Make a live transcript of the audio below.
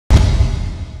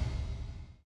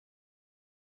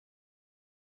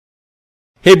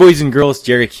Hey boys and girls,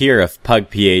 JERIC here of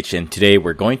PugPH, and today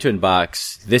we're going to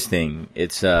unbox this thing.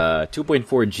 It's a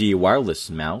 2.4G wireless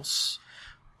mouse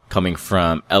coming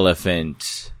from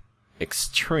Elephant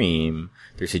Extreme.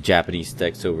 There's a Japanese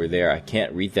text over there. I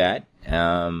can't read that.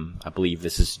 I believe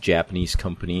this is a Japanese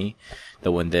company,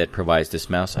 the one that provides this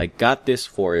mouse. I got this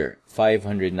for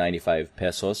 595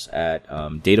 pesos at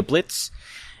Data Blitz,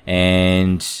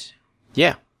 and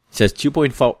yeah, it says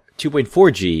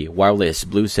 2.4G wireless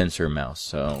blue sensor mouse.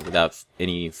 So without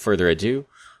any further ado,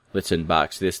 let's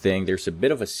unbox this thing. There's a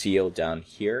bit of a seal down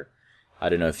here. I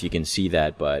don't know if you can see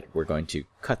that, but we're going to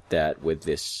cut that with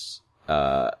this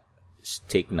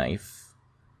steak knife.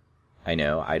 I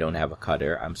know I don't have a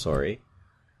cutter. I'm sorry.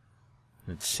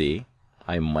 Let's see.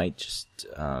 I might just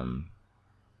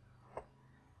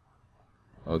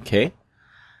okay.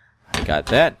 I got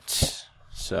that.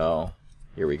 So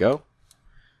here we go.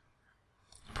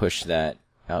 Push that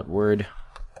outward.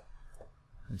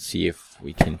 Let's see if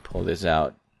we can pull this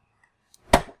out.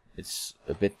 It's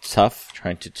a bit tough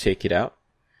trying to take it out,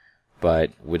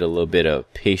 but with a little bit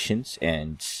of patience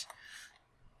and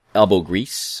elbow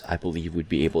grease, I believe we'd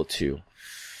be able to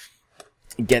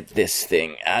get this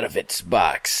thing out of its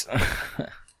box.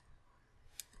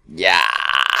 Yeah.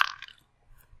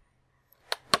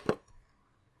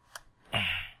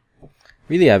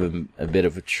 Really have a bit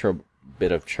of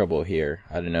trouble here.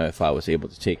 I don't know if I was able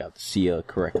to take out the seal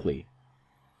correctly.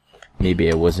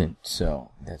 Maybe I wasn't, so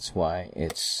that's why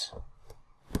it's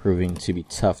proving to be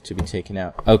tough to be taken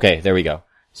out. Okay, there we go.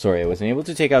 Sorry, I wasn't able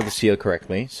to take out the seal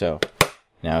correctly, so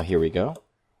now here we go.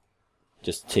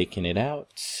 Just taking it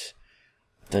out.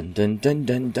 Dun dun dun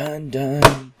dun dun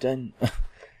dun dun.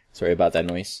 Sorry about that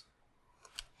noise.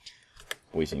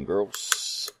 Boys and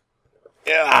girls.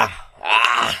 Yeah.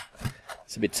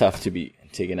 It's a bit tough to be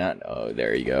taken out. Oh,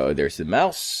 there you go. There's the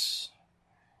mouse.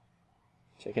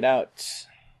 Check it out.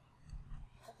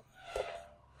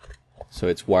 So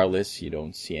it's wireless. You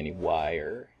don't see any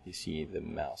wire. You see the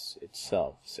mouse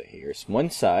itself. So here's one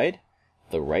side,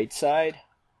 the right side,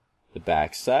 the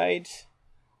back side,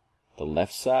 the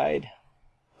left side,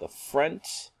 the front,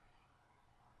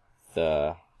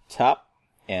 the top,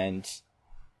 and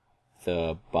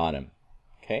the bottom.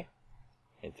 Okay?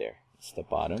 Right there. It's the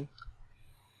bottom.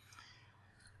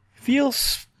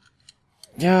 Feels,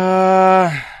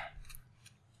 I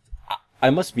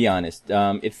must be honest,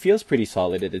 it feels pretty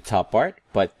solid at the top part,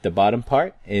 but the bottom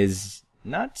part is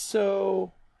not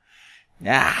so,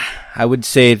 I would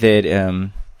say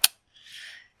that,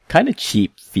 kind of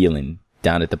cheap feeling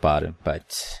down at the bottom,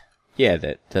 but yeah,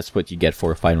 that's what you get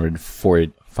for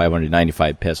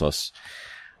 595 pesos.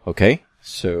 Okay,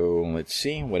 so let's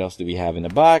see, what else do we have in the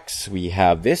box? We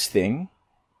have this thing,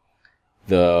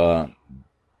 the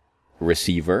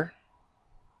receiver,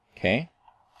 okay,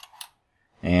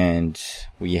 and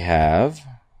we have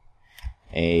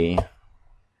a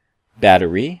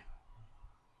battery,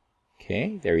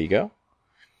 okay, there you go,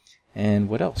 and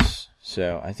what else?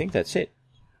 So I think that's it.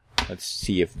 Let's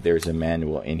see if there's a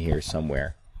manual in here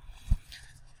somewhere.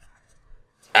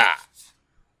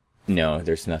 No,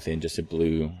 there's nothing, just a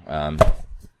blue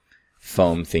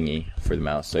foam thingy for the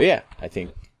mouse. So yeah, I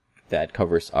think that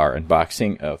covers our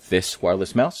unboxing of this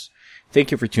wireless mouse. Thank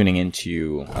you for tuning in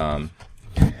to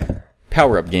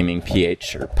Power Up Gaming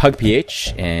PH or Pug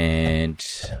PH, and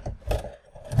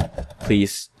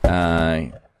please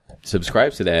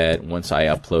subscribe so that once I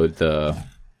upload the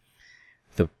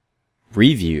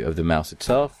review of the mouse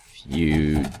itself,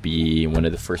 you'd be one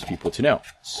of the first people to know.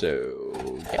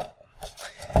 So yeah,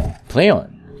 play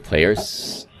on,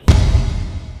 players.